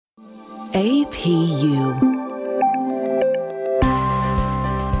APU.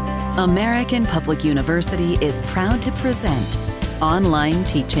 American Public University is proud to present Online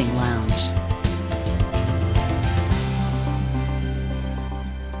Teaching Lounge.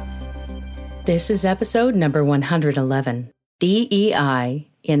 This is episode number 111, DEI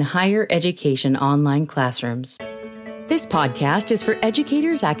in Higher Education Online Classrooms. This podcast is for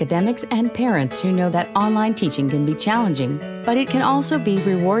educators, academics, and parents who know that online teaching can be challenging, but it can also be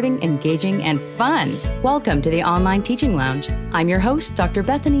rewarding, engaging, and fun. Welcome to the Online Teaching Lounge. I'm your host, Dr.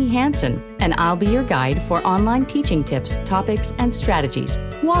 Bethany Hansen, and I'll be your guide for online teaching tips, topics, and strategies.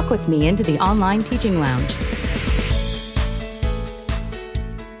 Walk with me into the Online Teaching Lounge.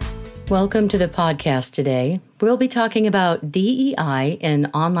 Welcome to the podcast today. We'll be talking about DEI in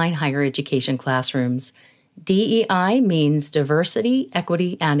online higher education classrooms. DEI means diversity,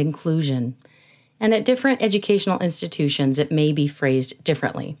 equity, and inclusion. And at different educational institutions, it may be phrased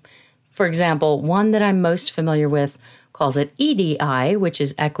differently. For example, one that I'm most familiar with calls it EDI, which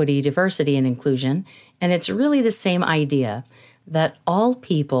is equity, diversity, and inclusion. And it's really the same idea that all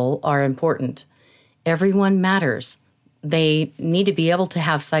people are important. Everyone matters. They need to be able to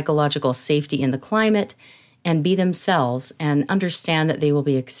have psychological safety in the climate and be themselves and understand that they will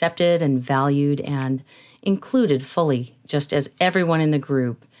be accepted and valued and included fully, just as everyone in the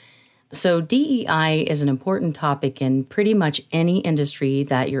group. So DEI is an important topic in pretty much any industry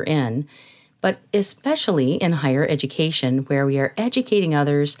that you're in, but especially in higher education, where we are educating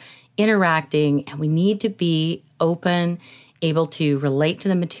others, interacting, and we need to be open, able to relate to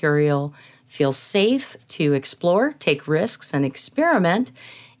the material, feel safe to explore, take risks, and experiment,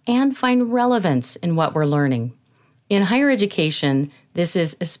 and find relevance in what we're learning. In higher education, this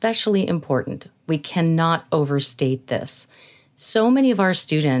is especially important. We cannot overstate this. So many of our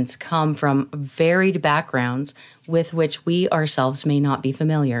students come from varied backgrounds with which we ourselves may not be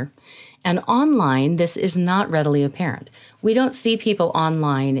familiar. And online, this is not readily apparent. We don't see people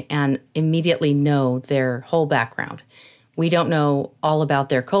online and immediately know their whole background. We don't know all about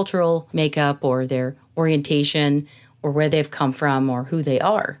their cultural makeup or their orientation or where they've come from or who they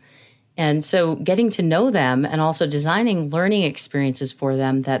are. And so getting to know them and also designing learning experiences for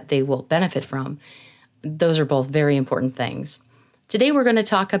them that they will benefit from, those are both very important things. Today, we're going to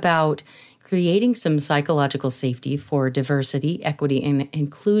talk about creating some psychological safety for diversity, equity, and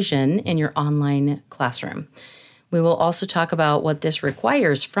inclusion in your online classroom. We will also talk about what this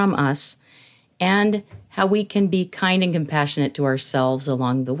requires from us and how we can be kind and compassionate to ourselves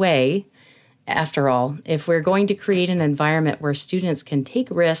along the way. After all, if we're going to create an environment where students can take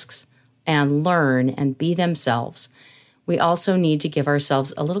risks and learn and be themselves, we also need to give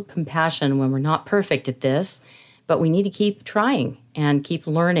ourselves a little compassion when we're not perfect at this, but we need to keep trying and keep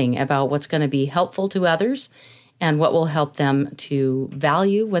learning about what's going to be helpful to others and what will help them to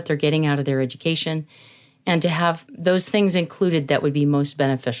value what they're getting out of their education and to have those things included that would be most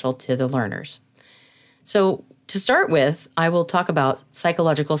beneficial to the learners. So to start with, I will talk about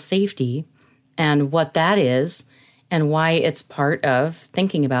psychological safety and what that is and why it's part of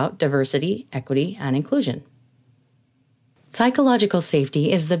thinking about diversity, equity, and inclusion. Psychological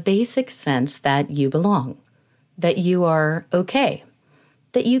safety is the basic sense that you belong, that you are okay,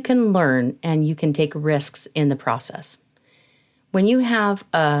 that you can learn and you can take risks in the process. When you have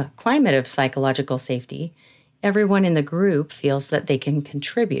a climate of psychological safety, everyone in the group feels that they can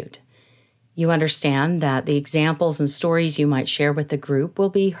contribute. You understand that the examples and stories you might share with the group will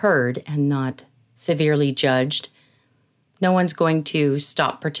be heard and not severely judged. No one's going to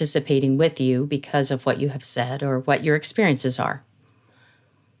stop participating with you because of what you have said or what your experiences are.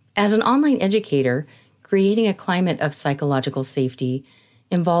 As an online educator, creating a climate of psychological safety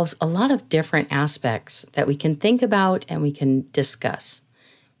involves a lot of different aspects that we can think about and we can discuss.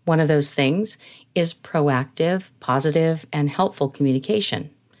 One of those things is proactive, positive, and helpful communication.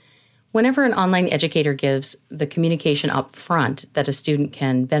 Whenever an online educator gives the communication up front that a student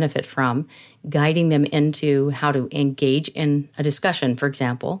can benefit from, guiding them into how to engage in a discussion, for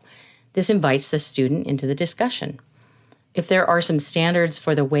example, this invites the student into the discussion. If there are some standards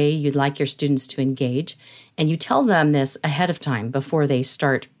for the way you'd like your students to engage, and you tell them this ahead of time before they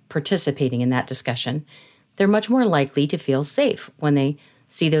start participating in that discussion, they're much more likely to feel safe when they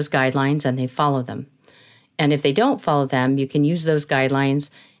see those guidelines and they follow them. And if they don't follow them, you can use those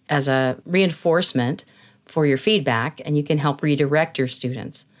guidelines as a reinforcement for your feedback, and you can help redirect your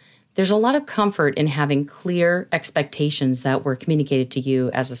students. There's a lot of comfort in having clear expectations that were communicated to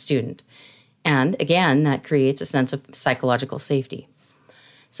you as a student. And again, that creates a sense of psychological safety.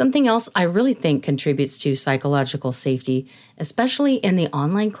 Something else I really think contributes to psychological safety, especially in the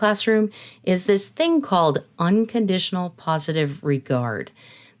online classroom, is this thing called unconditional positive regard.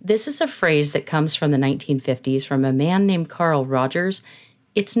 This is a phrase that comes from the 1950s from a man named Carl Rogers.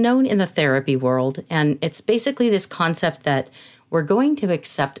 It's known in the therapy world, and it's basically this concept that we're going to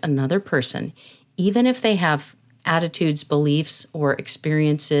accept another person, even if they have attitudes, beliefs, or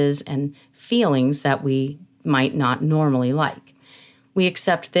experiences and feelings that we might not normally like. We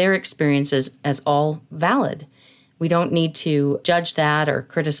accept their experiences as all valid. We don't need to judge that or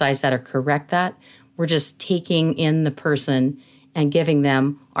criticize that or correct that. We're just taking in the person and giving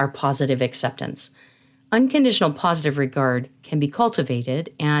them our positive acceptance. Unconditional positive regard can be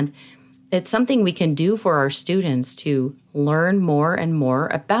cultivated, and it's something we can do for our students to learn more and more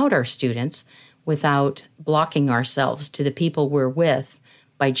about our students without blocking ourselves to the people we're with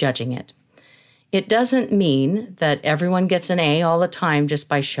by judging it. It doesn't mean that everyone gets an A all the time just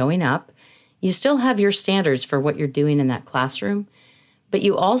by showing up. You still have your standards for what you're doing in that classroom, but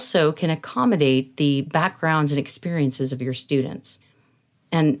you also can accommodate the backgrounds and experiences of your students.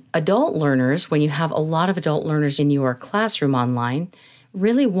 And adult learners, when you have a lot of adult learners in your classroom online,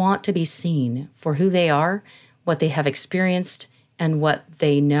 really want to be seen for who they are, what they have experienced, and what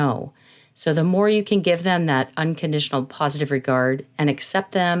they know. So the more you can give them that unconditional positive regard and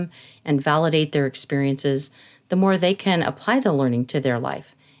accept them and validate their experiences, the more they can apply the learning to their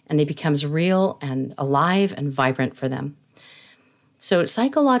life, and it becomes real and alive and vibrant for them. So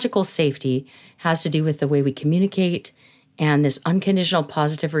psychological safety has to do with the way we communicate and this unconditional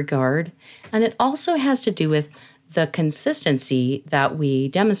positive regard. And it also has to do with the consistency that we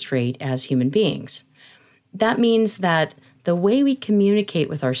demonstrate as human beings. That means that the way we communicate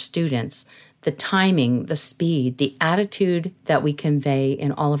with our students, the timing, the speed, the attitude that we convey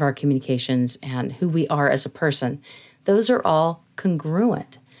in all of our communications, and who we are as a person, those are all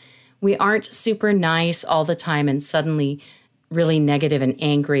congruent. We aren't super nice all the time and suddenly really negative and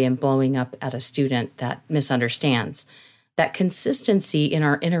angry and blowing up at a student that misunderstands. That consistency in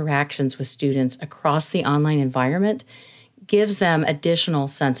our interactions with students across the online environment gives them additional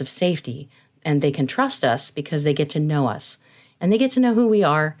sense of safety, and they can trust us because they get to know us, and they get to know who we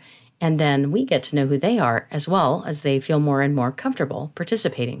are, and then we get to know who they are as well as they feel more and more comfortable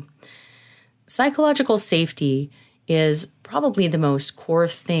participating. Psychological safety is probably the most core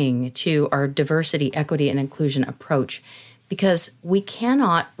thing to our diversity, equity, and inclusion approach, because we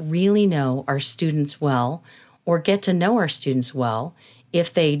cannot really know our students well or get to know our students well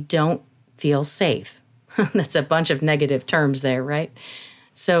if they don't feel safe. That's a bunch of negative terms there, right?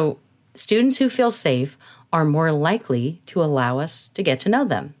 So students who feel safe are more likely to allow us to get to know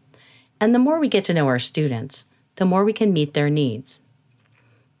them. And the more we get to know our students, the more we can meet their needs.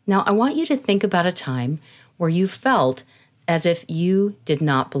 Now, I want you to think about a time where you felt as if you did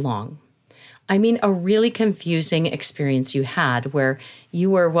not belong. I mean, a really confusing experience you had where you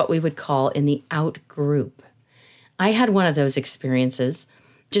were what we would call in the out group. I had one of those experiences.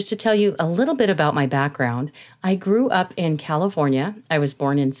 Just to tell you a little bit about my background, I grew up in California. I was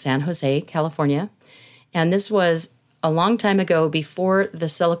born in San Jose, California. And this was a long time ago, before the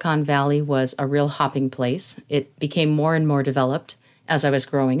Silicon Valley was a real hopping place. It became more and more developed as I was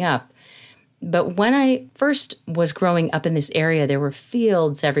growing up. But when I first was growing up in this area, there were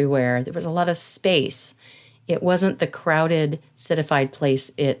fields everywhere. There was a lot of space. It wasn't the crowded, citified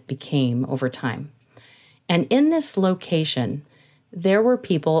place it became over time. And in this location, there were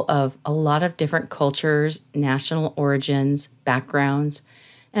people of a lot of different cultures, national origins, backgrounds.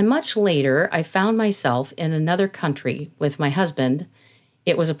 And much later, I found myself in another country with my husband.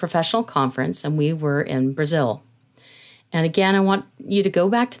 It was a professional conference, and we were in Brazil. And again, I want you to go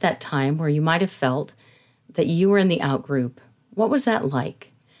back to that time where you might have felt that you were in the out group. What was that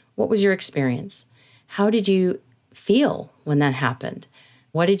like? What was your experience? How did you feel when that happened?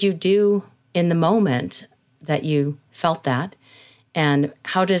 What did you do in the moment that you felt that? And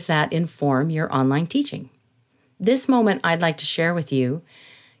how does that inform your online teaching? This moment I'd like to share with you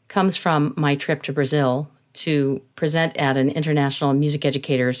comes from my trip to Brazil to present at an international music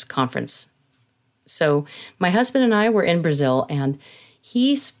educators conference. So my husband and I were in Brazil, and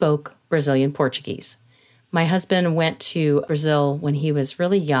he spoke Brazilian Portuguese. My husband went to Brazil when he was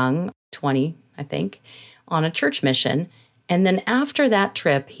really young, 20, I think, on a church mission. And then after that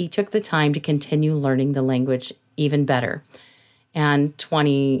trip, he took the time to continue learning the language even better. And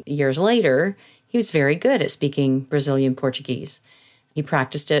 20 years later, he was very good at speaking Brazilian Portuguese. He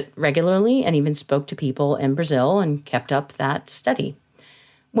practiced it regularly and even spoke to people in Brazil and kept up that study.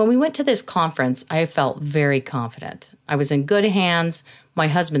 When we went to this conference, I felt very confident. I was in good hands. My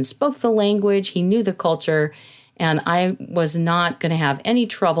husband spoke the language. He knew the culture. And I was not going to have any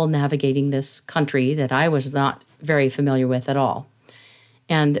trouble navigating this country that I was not very familiar with at all.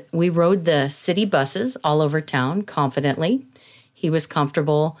 And we rode the city buses all over town confidently. He was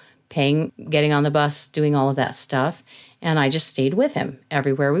comfortable paying, getting on the bus, doing all of that stuff. And I just stayed with him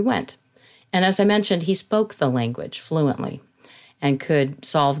everywhere we went. And as I mentioned, he spoke the language fluently and could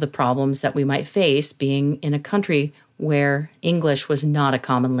solve the problems that we might face being in a country where English was not a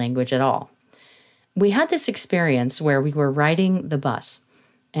common language at all. We had this experience where we were riding the bus,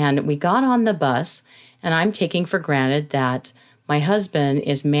 and we got on the bus, and I'm taking for granted that my husband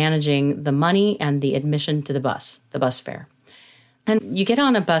is managing the money and the admission to the bus fare. And you get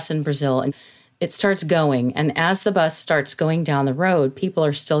on a bus in Brazil, and it starts going, and as the bus starts going down the road, people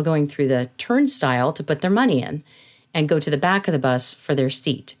are still going through the turnstile to put their money in and go to the back of the bus for their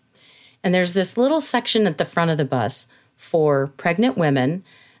seat. And there's this little section at the front of the bus for pregnant women,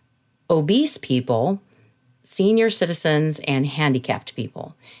 obese people, senior citizens, and handicapped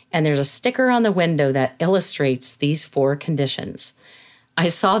people. And there's a sticker on the window that illustrates these 4 conditions. I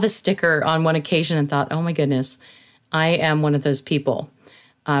saw the sticker on one occasion and thought, oh my goodness, I am one of those people.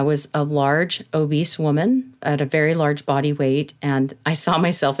 I was a large, obese woman at a very large body weight, and I saw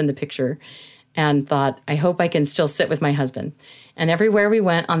myself in the picture and thought, I hope I can still sit with my husband. And everywhere we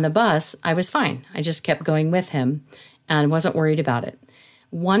went on the bus, I was fine. I just kept going with him and wasn't worried about it.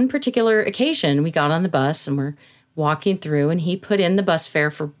 One particular occasion, we got on the bus and we're walking through, and he put in the bus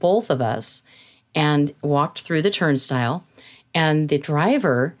fare for both of us and walked through the turnstile, and the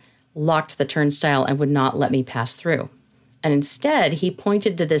driver locked the turnstile and would not let me pass through. And instead, he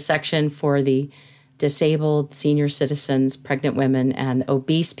pointed to this section for the disabled, senior citizens, pregnant women, and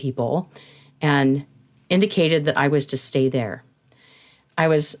obese people, and indicated that I was to stay there. I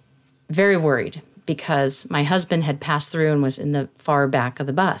was very worried because my husband had passed through and was in the far back of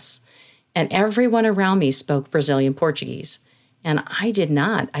the bus. And everyone around me spoke Brazilian Portuguese. And I did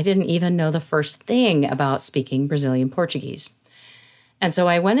not. I didn't even know the first thing about speaking Brazilian Portuguese. And so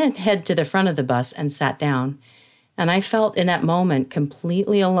I went ahead to the front of the bus and sat down. And I felt in that moment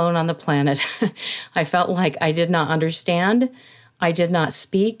completely alone on the planet. I felt like I did not understand, I did not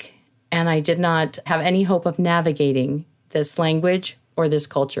speak, and I did not have any hope of navigating this language or this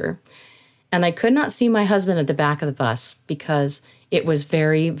culture. And I could not see my husband at the back of the bus because it was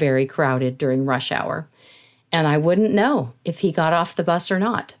very, very crowded during rush hour. And I wouldn't know if he got off the bus or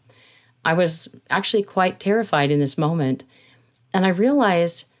not. I was actually quite terrified in this moment. And I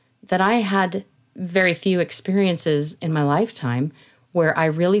realized that I had very few experiences in my lifetime where I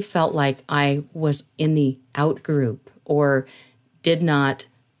really felt like I was in the out group or did not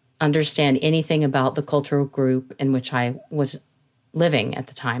understand anything about the cultural group in which I was living at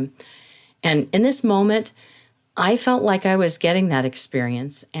the time. And in this moment, I felt like I was getting that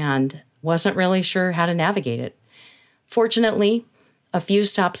experience and wasn't really sure how to navigate it. Fortunately, a few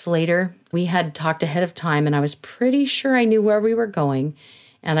stops later, we had talked ahead of time, and I was pretty sure I knew where we were going.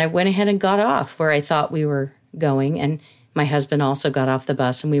 And I went ahead and got off where I thought we were going. And my husband also got off the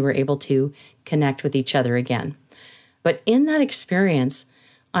bus, and we were able to connect with each other again. But in that experience,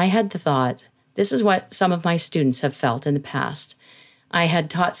 I had the thought, this is what some of my students have felt in the past. I had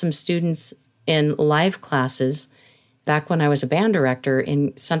taught some students in live classes back when I was a band director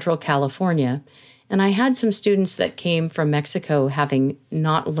in Central California. And I had some students that came from Mexico having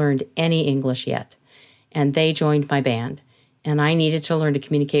not learned any English yet. And they joined my band. And I needed to learn to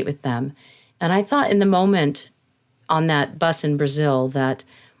communicate with them. And I thought in the moment on that bus in Brazil that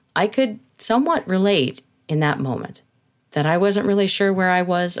I could somewhat relate in that moment, that I wasn't really sure where I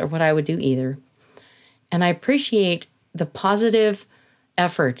was or what I would do either. And I appreciate the positive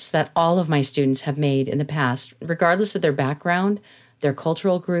efforts that all of my students have made in the past, regardless of their background, their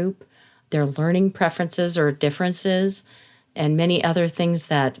cultural group, their learning preferences or differences, and many other things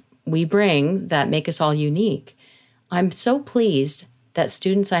that we bring that make us all unique. I'm so pleased that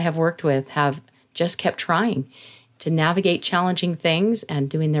students I have worked with have just kept trying to navigate challenging things and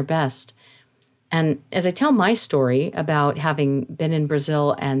doing their best. And as I tell my story about having been in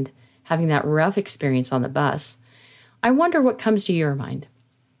Brazil and having that rough experience on the bus, I wonder what comes to your mind.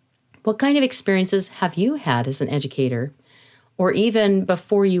 What kind of experiences have you had as an educator, or even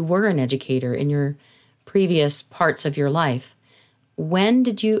before you were an educator in your previous parts of your life? When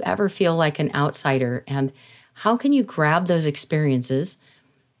did you ever feel like an outsider, and how can you grab those experiences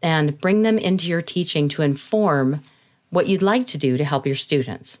and bring them into your teaching to inform what you'd like to do to help your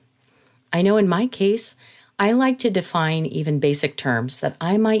students? I know in my case, I like to define even basic terms that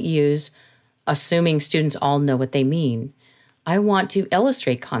I might use, assuming students all know what they mean. I want to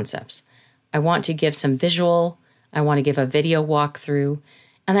illustrate concepts. I want to give some visual. I want to give a video walkthrough.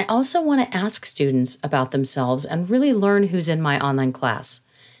 And I also want to ask students about themselves and really learn who's in my online class.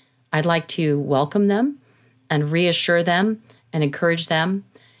 I'd like to welcome them and reassure them and encourage them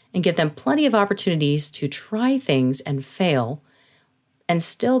and give them plenty of opportunities to try things and fail, and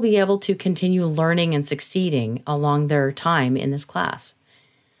still be able to continue learning and succeeding along their time in this class.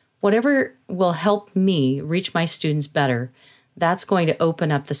 Whatever will help me reach my students better, that's going to open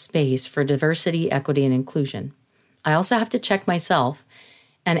up the space for diversity, equity, and inclusion. I also have to check myself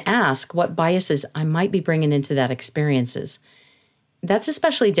and ask what biases I might be bringing into that experiences. That's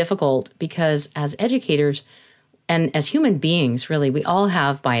especially difficult because as educators and as human beings, really, we all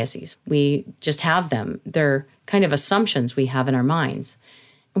have biases. We just have them. They're kind of assumptions we have in our minds.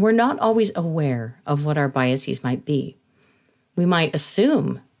 And we're not always aware of what our biases might be. We might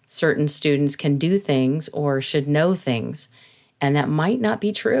assume certain students can do things or should know things, and that might not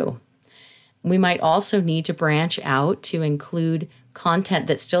be true. We might also need to branch out to include content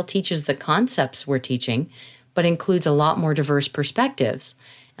that still teaches the concepts we're teaching, but includes a lot more diverse perspectives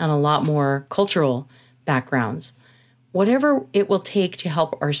and a lot more cultural backgrounds. Whatever it will take to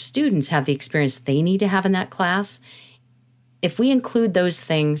help our students have the experience they need to have in that class, if we include those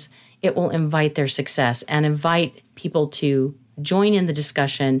things, it will invite their success and invite people to join in the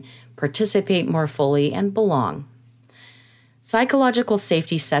discussion, participate more fully, and belong. Psychological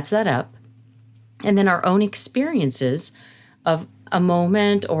safety sets that up, and then our own experiences of a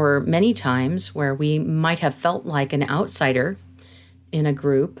moment or many times where we might have felt like an outsider in a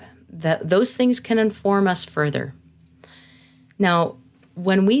group, that those things can inform us further. Now,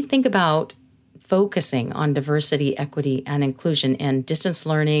 when we think about focusing on diversity, equity, and inclusion in distance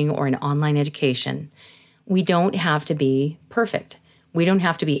learning or in online education, we don't have to be perfect. We don't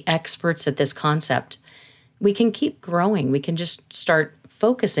have to be experts at this concept. We can keep growing. We can just start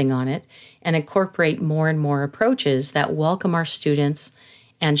focusing on it and incorporate more and more approaches that welcome our students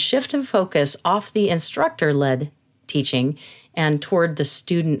and shift the focus off the instructor-led teaching and toward the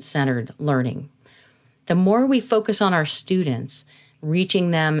student-centered learning. The more we focus on our students,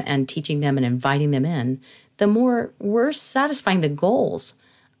 reaching them and teaching them and inviting them in, the more we're satisfying the goals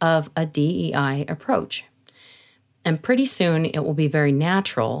of a DEI approach. And pretty soon it will be very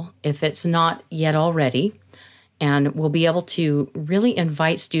natural, if it's not yet already, and we'll be able to really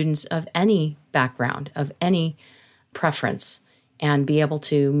invite students of any background, of any preference, and be able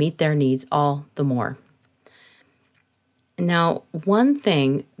to meet their needs all the more. Now, one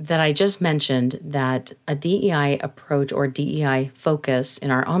thing that I just mentioned that a DEI approach or DEI focus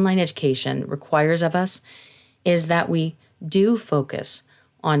in our online education requires of us is that we do focus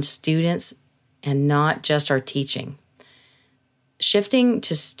on students and not just our teaching. Shifting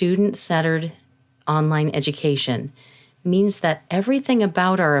to student-centered online education means that everything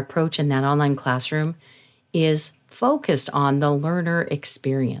about our approach in that online classroom is focused on the learner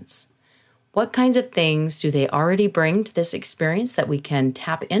experience. What kinds of things do they already bring to this experience that we can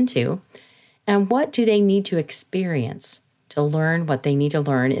tap into? And what do they need to experience to learn what they need to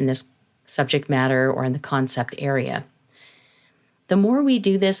learn in this subject matter or in the concept area? The more we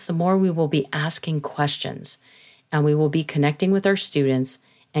do this, the more we will be asking questions, and we will be connecting with our students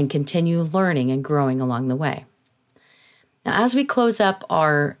and continue learning and growing along the way. Now, as we close up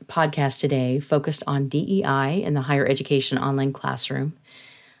our podcast today, focused on DEI in the higher education online classroom,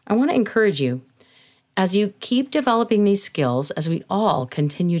 I want to encourage you, as you keep developing these skills, as we all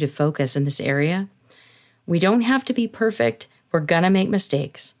continue to focus in this area, we don't have to be perfect. We're going to make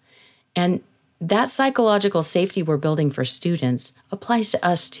mistakes. And that psychological safety we're building for students applies to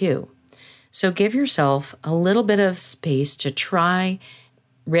us too. So give yourself a little bit of space to try,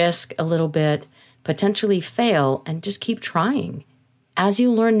 risk a little bit, potentially fail, and just keep trying. As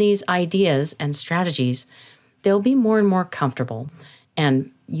you learn these ideas and strategies, they'll be more and more comfortable, and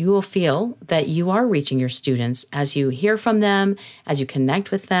you will feel that you are reaching your students as you hear from them, as you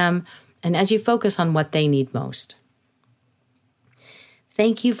connect with them, and as you focus on what they need most.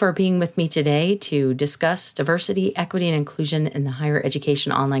 Thank you for being with me today to discuss diversity, equity, and inclusion in the higher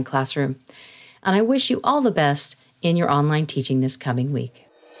education online classroom. And I wish you all the best in your online teaching this coming week.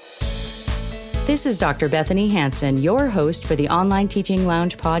 This is Dr. Bethany Hansen, your host for the Online Teaching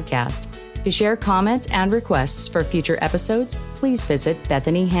Lounge podcast. To share comments and requests for future episodes, please visit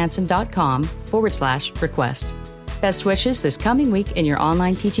bethanyhansen.com/request. Best wishes this coming week in your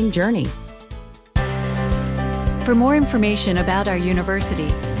online teaching journey. For more information about our university,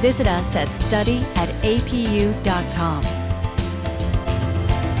 visit us at study@apu.com.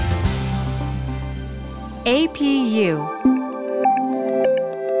 APU,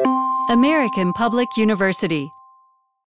 American Public University.